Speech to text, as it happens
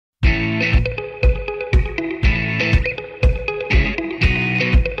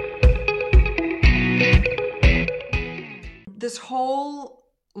this whole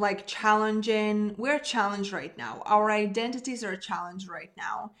like challenging, we're challenged right now. Our identities are challenged right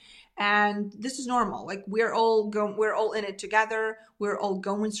now. And this is normal. Like we're all in it together. We're all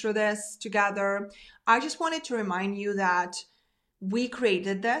going through this together. I just wanted to remind you that we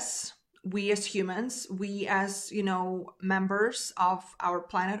created this. We as humans, we as, members of our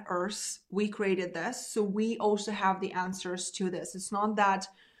planet Earth, we created this. So we also have the answers to this. It's not that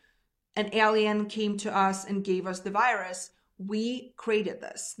an alien came to us and gave us the virus. We created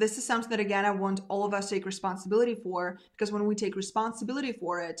this. This is something that, again, I want all of us to take responsibility for, because when we take responsibility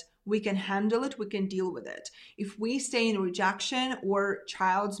for it, we can handle it, we can deal with it. If we stay in rejection or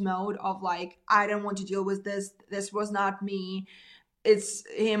child's mode of like, I don't want to deal with this was not me, it's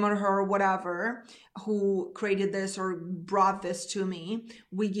him or her, whatever, who created this or brought this to me,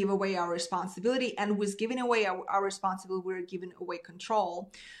 we give away our responsibility. And with giving away our responsibility, we're giving away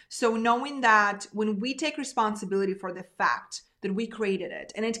control. So knowing that when we take responsibility for the fact that we created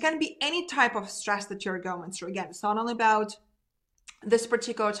it, and it can be any type of stress that you're going through. Again, it's not only about this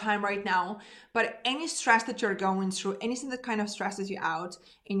particular time right now, but any stress that you're going through, anything that kind of stresses you out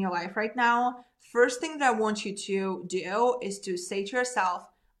in your life right now, first thing that I want you to do is to say to yourself,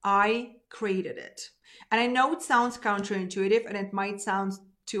 I created it. And I know it sounds counterintuitive and it might sound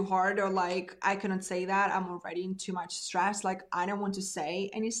too hard, or like, I cannot say that, I'm already in too much stress, like I don't want to say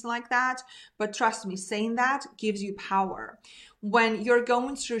anything like that. But trust me, saying that gives you power. When you're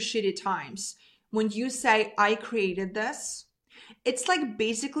going through shitty times, when you say, I created this, it's like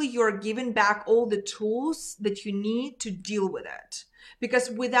basically you're giving back all the tools that you need to deal with it.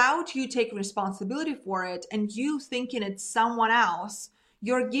 Because without you taking responsibility for it and you thinking it's someone else,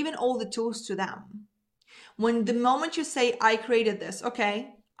 you're giving all the tools to them. When the moment you say, I created this,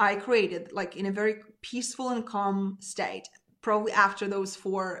 okay, I created, like in a very peaceful and calm state, probably after those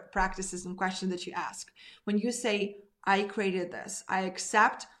 4 practices and questions that you ask. When you say, I created this, I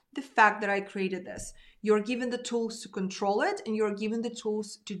accept the fact that I created this, you're given the tools to control it and you're given the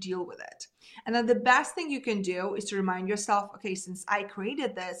tools to deal with it. And then the best thing you can do is to remind yourself, okay, since I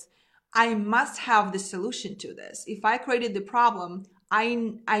created this, I must have the solution to this. If I created the problem,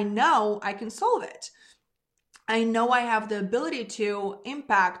 I know I can solve it. I know I have the ability to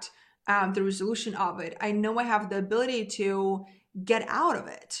impact the resolution of it. I know I have the ability to get out of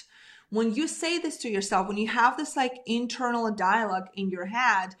it. When you say this to yourself, when you have this like internal dialogue in your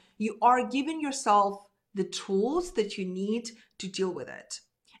head, you are giving yourself the tools that you need to deal with it.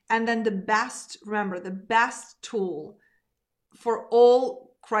 And then remember, the best tool for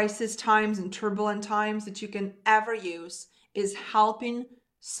all crisis times and turbulent times that you can ever use is helping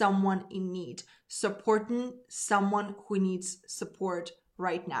someone in need, supporting someone who needs support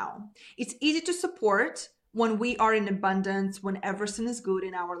right now. It's easy to support when we are in abundance, when everything is good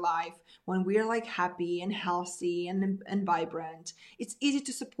in our life, when we are like happy and healthy and vibrant. It's easy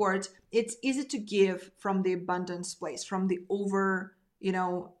to support. It's easy to give from the abundance place, from the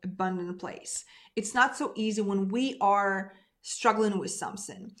abundant place. It's not so easy when we are struggling with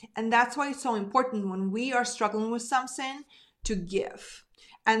something. And that's why it's so important when we are struggling with something to give.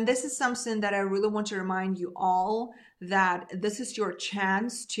 And this is something that I really want to remind you all, that this is your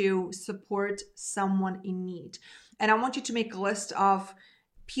chance to support someone in need. And I want you to make a list of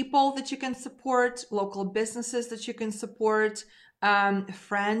people that you can support, local businesses that you can support,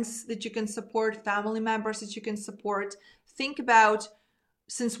 friends that you can support, family members that you can support. Think about,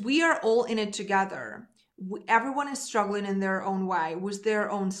 since we are all in it together, everyone is struggling in their own way with their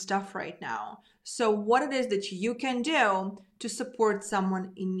own stuff right now. So what it is that you can do to support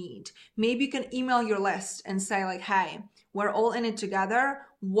someone in need. Maybe you can email your list and say like, hey, we're all in it together.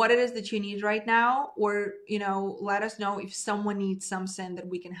 What it is that you need right now, or, let us know if someone needs something that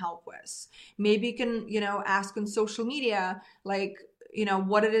we can help with. Maybe you can, ask on social media, like,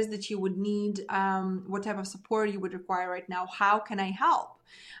 what it is that you would need, what type of support you would require right now. How can I help?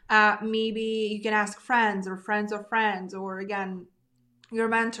 Maybe you can ask friends or friends of friends, or again, your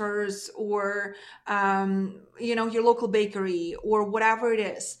mentors, or your local bakery, or whatever it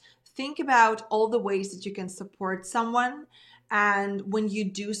is. Think about all the ways that you can support someone. And when you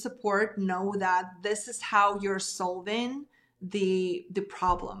do support, know that this is how you're solving the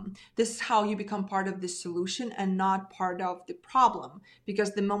problem. This is how you become part of the solution and not part of the problem.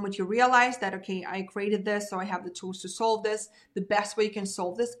 Because the moment you realize that, okay, I created this, so I have the tools to solve this, the best way you can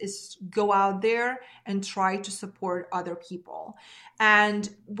solve this is go out there and try to support other people. And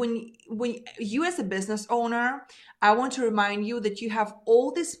when you as a business owner, I want to remind you that you have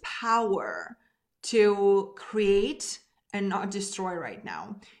all this power to create and not destroy right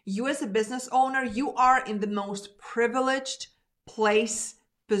now. You as a business owner, you are in the most privileged place,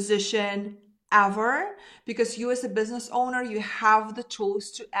 position ever, because you as a business owner, you have the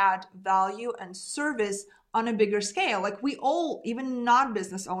tools to add value and service on a bigger scale. Like we all, even not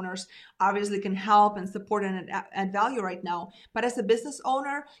business owners, obviously can help and support and add value right now. But as a business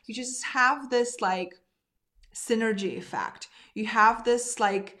owner, you just have this like synergy effect. You have this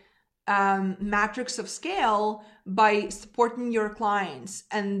like matrix of scale by supporting your clients,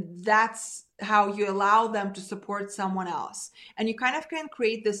 and that's how you allow them to support someone else, and you kind of can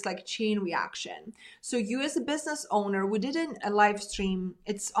create this like chain reaction. So you as a business owner, we did a live stream,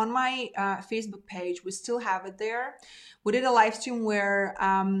 it's on my Facebook page, we still have it there. We did a live stream where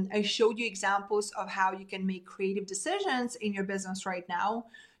I showed you examples of how you can make creative decisions in your business right now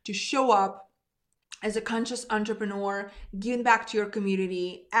to show up as a conscious entrepreneur, giving back to your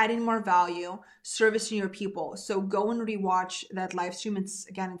community, adding more value, servicing your people. So go and rewatch that live stream. It's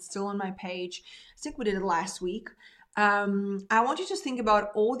still on my page. I think we did it last week. I want you to think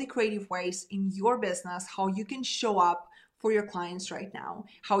about all the creative ways in your business, how you can show up for your clients right now,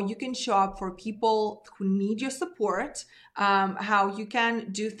 how you can show up for people who need your support, how you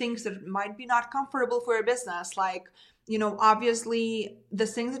can do things that might be not comfortable for your business, like obviously the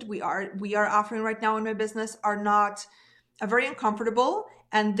things that we are offering right now in my business are not very uncomfortable,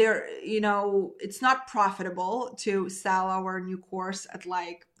 and they're it's not profitable to sell our new course at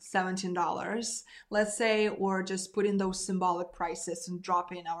like $17, let's say, or just put in those symbolic prices and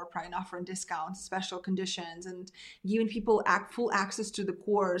drop in our prime offer and discounts, special conditions, and giving people full access to the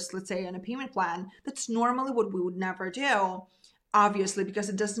course, let's say on a payment plan. That's normally what we would never do, obviously, because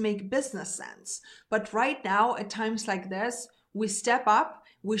it doesn't make business sense. But right now, at times like this, we step up,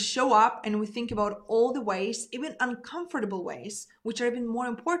 we show up, and we think about all the ways, even uncomfortable ways, which are even more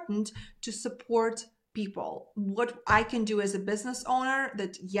important, to support people. What I can do as a business owner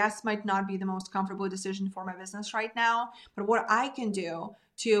that, yes, might not be the most comfortable decision for my business right now, but what I can do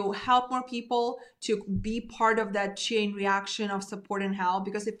to help more people, to be part of that chain reaction of support and help.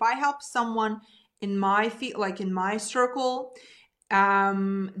 Because if I help someone in my field, like in my circle,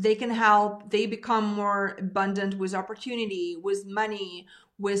 they can help, they become more abundant with opportunity, with money,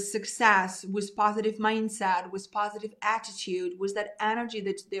 with success, with positive mindset, with positive attitude, with that energy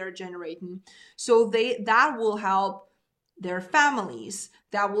that they're generating. So that will help their families,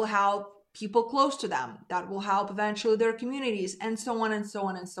 that will help people close to them, that will help eventually their communities, and so on and so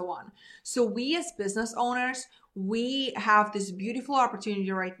on and so on. So we as business owners, we have this beautiful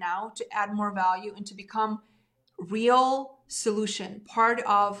opportunity right now to add more value and to become real solution, part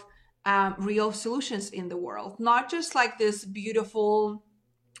of real solutions in the world, not just like this beautiful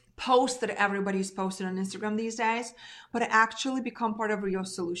post that everybody's posting on Instagram these days, but actually become part of a real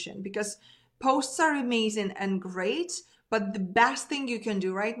solution. Because posts are amazing and great, but the best thing you can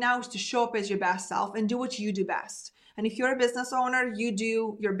do right now is to show up as your best self and do what you do best. And if you're a business owner, you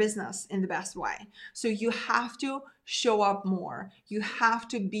do your business in the best way. So you have to show up more. You have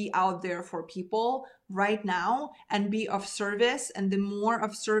to be out there for people right now and be of service. And the more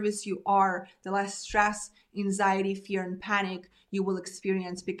of service you are, the less stress, anxiety, fear, and panic you will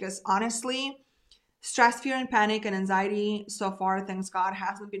experience. Because honestly, stress, fear, and panic and anxiety so far, thanks God,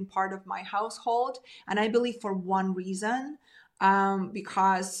 hasn't been part of my household. And I believe for one reason,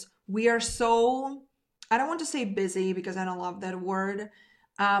 because we are so, I don't want to say busy because I don't love that word,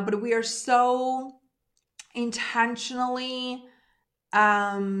 but we are so intentionally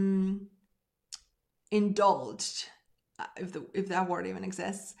indulged, if that word even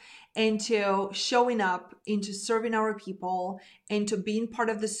exists, into showing up, into serving our people, into being part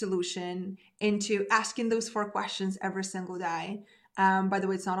of the solution, into asking those 4 questions every single day. By the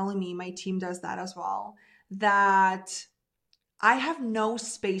way, it's not only me, my team does that as well. That I have no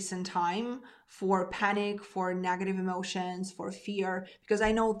space and time for panic, for negative emotions, for fear, because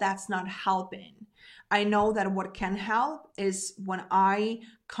I know that's not helping. I know that what can help is when I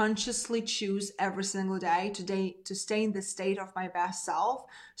consciously choose every single day to stay in the state of my best self,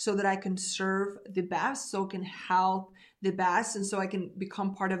 so that I can serve the best, so I can help the best, and so I can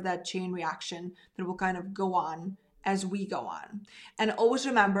become part of that chain reaction that will kind of go on as we go on. And always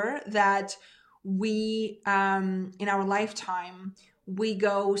remember that we, in our lifetime, we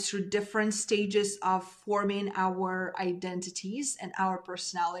go through different stages of forming our identities and our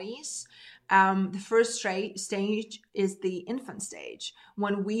personalities. The first stage is the infant stage,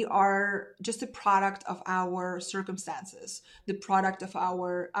 when we are just a product of our circumstances, the product of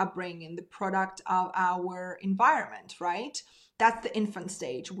our upbringing, the product of our environment, right? That's the infant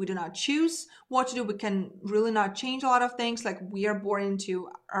stage. We do not choose what to do. We can really not change a lot of things. Like, we are born into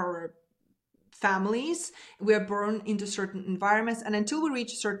our families. We're born into certain environments, and until we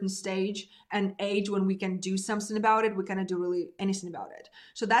reach a certain stage and age when we can do something about it, we cannot do really anything about it.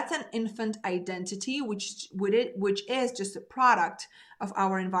 So that's an infant identity, which is just a product of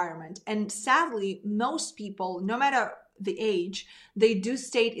our environment. And sadly, most people, no matter the age, they do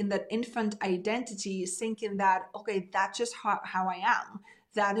state in that infant identity thinking that, okay, that's just how I am.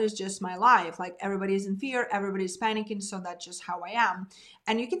 That is just my life. Like, everybody's in fear, everybody's panicking, so that's just how I am.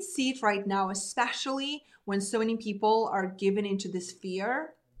 And you can see it right now, especially when so many people are given into this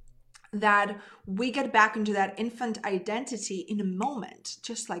fear, that we get back into that infant identity in a moment,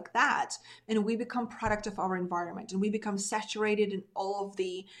 just like that, and we become product of our environment, and we become saturated in all of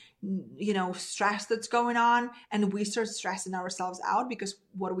the stress that's going on, and we start stressing ourselves out, because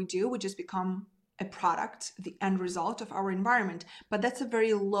what do? We just become a product, the end result of our environment. But that's a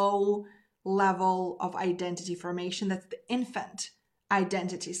very low level of identity formation. That's the infant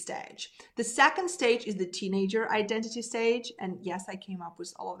identity stage. The second stage is the teenager identity stage. And yes, I came up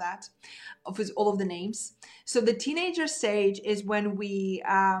with all of that, with all of the names. So the teenager stage is when we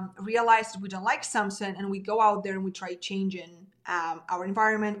realize that we don't like something, and we go out there and we try changing our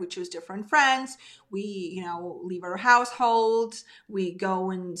environment. We choose different friends. We, leave our households. We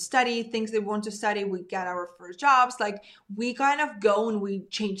go and study things they want to study. We get our first jobs. Like, we kind of go and we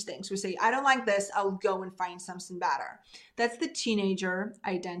change things. We say, I don't like this. I'll go and find something better. That's the teenager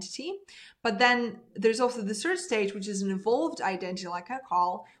identity. But then there's also the third stage, which is an evolved identity, like I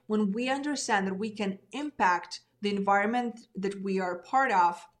call, when we understand that we can impact the environment that we are part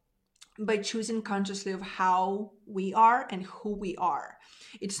of by choosing consciously of how we are and who we are.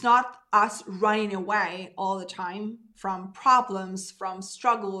 It's not us running away all the time from problems, from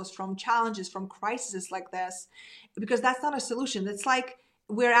struggles, from challenges, from crises like this, because that's not a solution. That's like,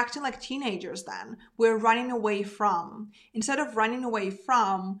 we're acting like teenagers then. We're running away from. Instead of running away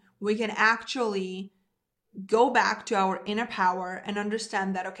from, we can actually go back to our inner power and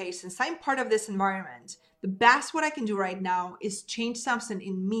understand that, okay, since I'm part of this environment, the best what I can do right now is change something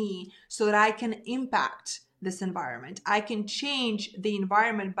in me so that I can impact this environment. I can change the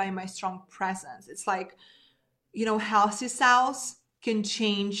environment by my strong presence. It's like, healthy cells can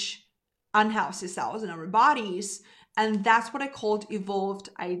change unhealthy cells in our bodies. And that's what I called evolved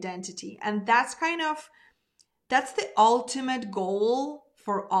identity. And that's the ultimate goal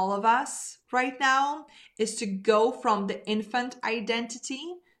for all of us right now, is to go from the infant identity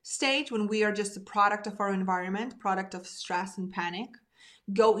stage, when we are just a product of our environment, product of stress and panic,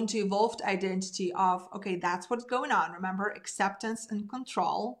 go into evolved identity of, okay, that's what's going on. Remember, acceptance and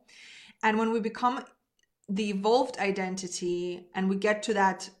control. And when we become the evolved identity and we get to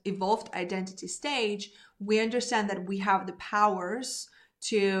that evolved identity stage, we understand that we have the powers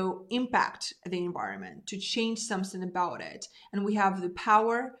to impact the environment, to change something about it. And we have the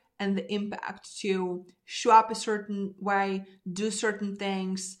power and the impact to show up a certain way, do certain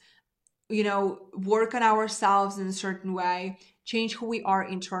things, work on ourselves in a certain way, change who we are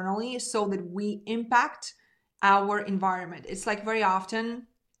internally so that we impact our environment. It's like, very often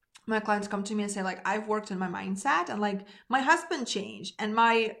my clients come to me and say, like, I've worked on my mindset, and like, my husband changed, and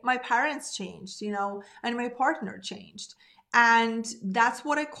my parents changed, and my partner changed. And that's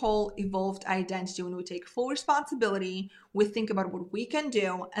what I call evolved identity. When we take full responsibility, we think about what we can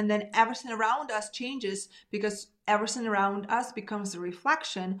do, and then everything around us changes, because everything around us becomes a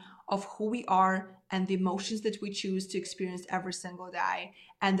reflection of who we are and the emotions that we choose to experience every single day,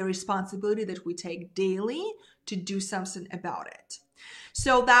 and the responsibility that we take daily to do something about it.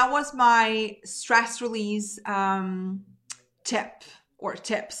 So that was my stress release tip or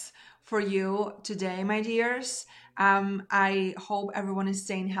tips for you today, my dears. I hope everyone is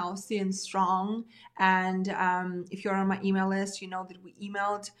staying healthy and strong. And if you're on my email list, you know that we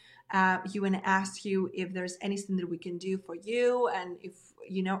emailed you and asked you if there's anything that we can do for you, and if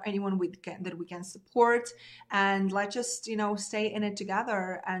you know anyone that we can support. And let's just stay in it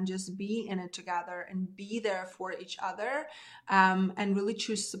together, and just be in it together, and be there for each other, and really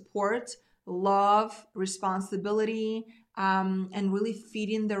choose support, love, responsibility, and really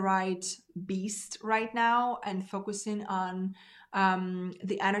feeding the right beast right now, and focusing on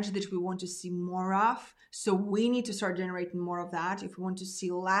the energy that we want to see more of. So we need to start generating more of that. If we want to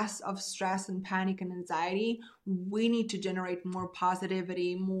see less of stress and panic and anxiety, we need to generate more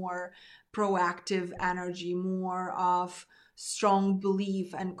positivity, more proactive energy, more of strong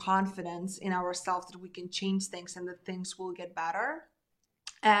belief and confidence in ourselves that we can change things and that things will get better.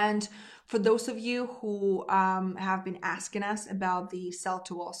 And for those of you who have been asking us about the Cell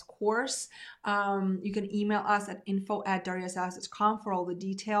to Walls course, you can email us at info@dariasalas.com for all the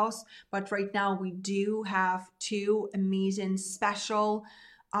details. But right now we do have 2 amazing special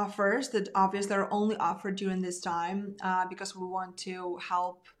offers that obviously are only offered during this time because we want to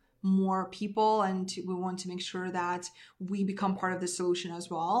help more people, and we want to make sure that we become part of the solution as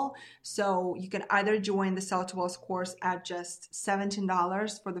well. So you can either join the Sell to Wealth course at just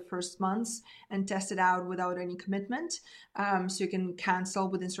 $17 for the first months and test it out without any commitment. So you can cancel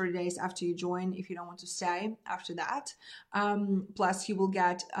within 30 days after you join if you don't want to stay after that. Plus you will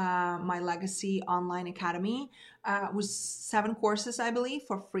get my Legacy Online Academy with 7 courses, I believe,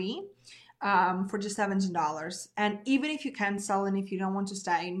 for free. For just $17. And even if you cancel and if you don't want to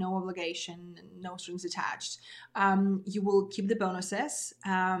stay, no obligation, no strings attached, you will keep the bonuses,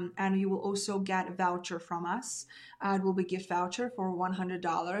 and you will also get a voucher from us. It will be a gift voucher for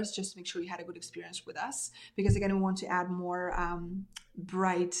 $100 just to make sure you had a good experience with us, because again, we want to add more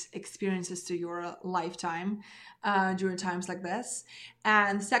bright experiences to your lifetime during times like this.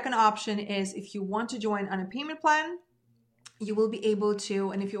 And the second option is if you want to join on a payment plan, you will be able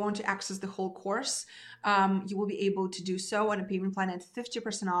to, and if you want to access the whole course, you will be able to do so on a payment plan at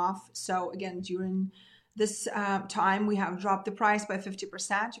 50% off. So again, during this time, we have dropped the price by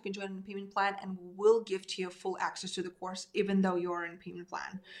 50%. You can join a payment plan and we'll give to you full access to the course, even though you're in a payment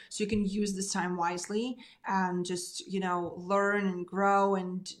plan. So you can use this time wisely and just, learn and grow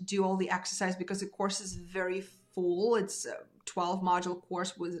and do all the exercise, because the course is very full. It's a 12 module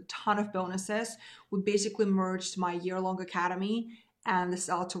course with a ton of bonuses. We basically merged my year-long academy and the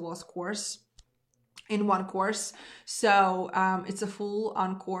Sell to Wealth course in one course. So it's a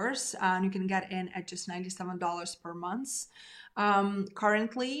full-on course, and you can get in at just $97 per month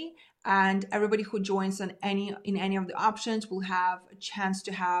currently. And everybody who joins in any of the options will have a chance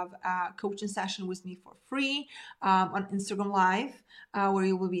to have a coaching session with me for free on Instagram Live, where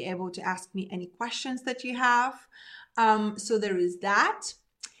you will be able to ask me any questions that you have. So there is that.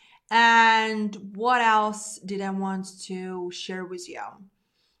 And what else did I want to share with you?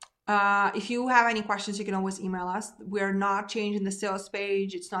 If you have any questions, you can always email us. We're not changing the sales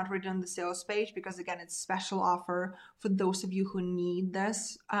page. It's not written on the sales page because, again, it's a special offer for those of you who need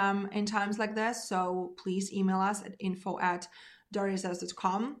this in times like this. So please email us at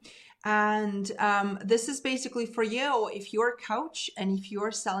info@dariazest.com. And this is basically for you if you're a coach and if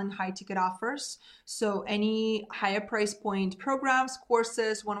you're selling high ticket offers. So any higher price point programs,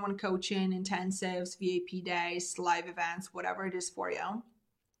 courses, one-on-one coaching, intensives, VIP days, live events, whatever it is for you.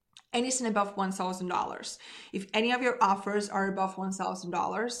 Anything above $1,000. If any of your offers are above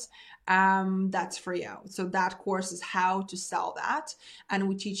 $1,000, that's for you. So that course is how to sell that. And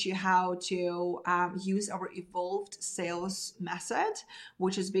we teach you how to use our evolved sales method,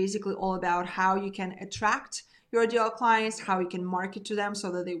 which is basically all about how you can attract your ideal clients, how you can market to them so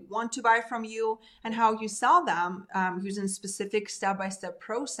that they want to buy from you, and how you sell them using specific step-by-step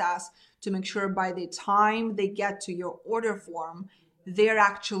process to make sure by the time they get to your order form, they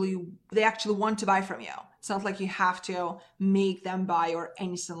actually want to buy from you. It's not like you have to make them buy or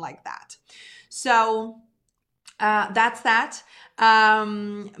anything like that. So that's that.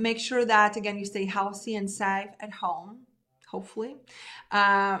 Make sure that, again, you stay healthy and safe at home, hopefully.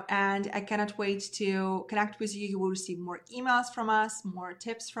 And I cannot wait to connect with you. You will receive more emails from us, more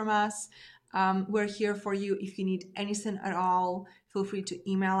tips from us. We're here for you. If you need anything at all, feel free to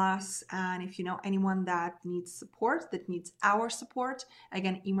email us. And if you know anyone that needs support, that needs our support,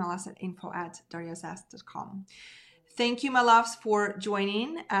 again, email us at info@dariazest.com. Thank you, my loves, for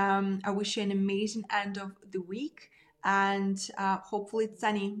joining. I wish you an amazing end of the week, and hopefully it's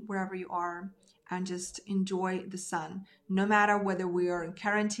sunny wherever you are, and just enjoy the sun. No matter whether we are in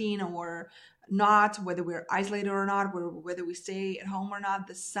quarantine or not, whether we're isolated or not, whether we stay at home or not,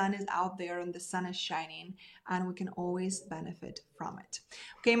 the sun is out there and the sun is shining, and we can always benefit from it.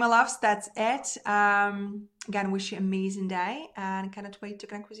 Okay, my loves, that's it. Again, wish you an amazing day, and cannot wait to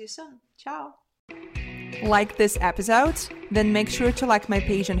connect with you soon. Ciao. Like this episode? Then make sure to like my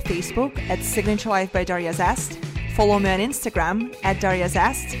page on Facebook at Signature Life by Daria Zest. Follow me on Instagram at Daria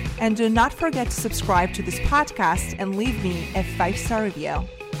Zest, and do not forget to subscribe to this podcast and leave me a 5-star review.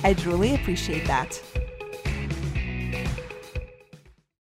 I'd really appreciate that.